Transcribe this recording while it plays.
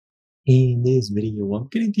In this video, I'm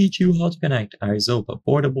going to teach you how to connect Arzopa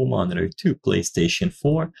portable monitor to PlayStation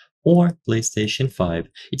 4 or PlayStation 5.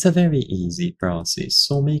 It's a very easy process,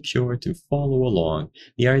 so make sure to follow along.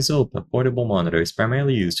 The Arzopa portable monitor is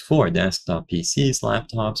primarily used for desktop PCs,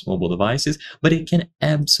 laptops, mobile devices, but it can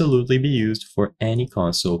absolutely be used for any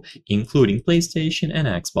console, including PlayStation and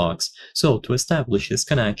Xbox. So to establish this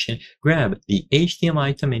connection, grab the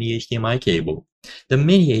HDMI to mini HDMI cable. The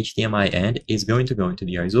mini HDMI end is going to go into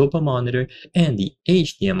the Arzopa monitor, and the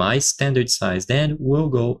HDMI standard sized end will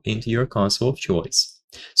go into your console of choice.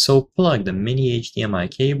 So plug the mini HDMI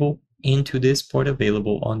cable into this port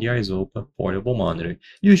available on the Arzopa portable monitor.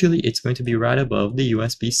 Usually it's going to be right above the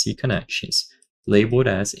USB-C connections, labeled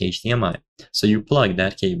as HDMI. So you plug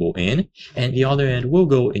that cable in, and the other end will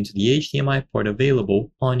go into the HDMI port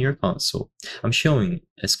available on your console. I'm showing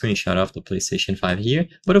a screenshot of the PlayStation 5 here,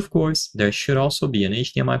 but of course there should also be an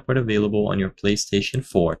HDMI port available on your PlayStation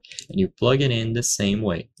 4, and you plug it in the same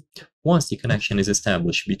way. Once the connection is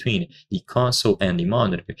established between the console and the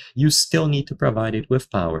monitor, you still need to provide it with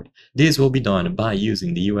power. This will be done by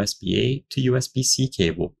using the USB-A to USB-C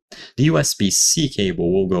cable. The USB-C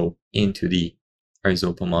cable will go into the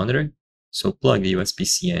Arzopa monitor, so plug the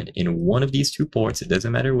USB-C end in one of these two ports, it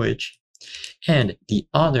doesn't matter which, and the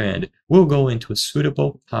other end will go into a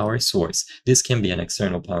suitable power source. This can be an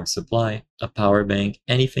external power supply, a power bank,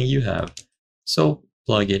 anything you have. So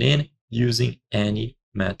plug it in using any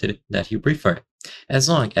method that you prefer. As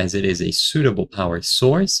long as it is a suitable power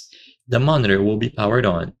source, the monitor will be powered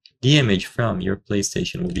on. The image from your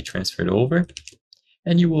PlayStation will be transferred over,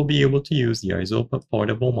 and you will be able to use the Arzopa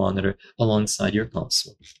portable monitor alongside your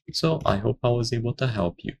console. So I hope I was able to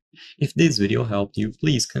help you. If this video helped you,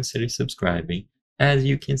 please consider subscribing. As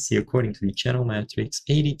you can see, according to the channel metrics,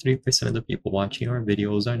 83% of the people watching our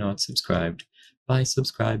videos are not subscribed. By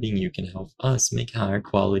subscribing, you can help us make higher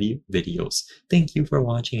quality videos. Thank you for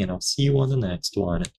watching, and I'll see you on the next one.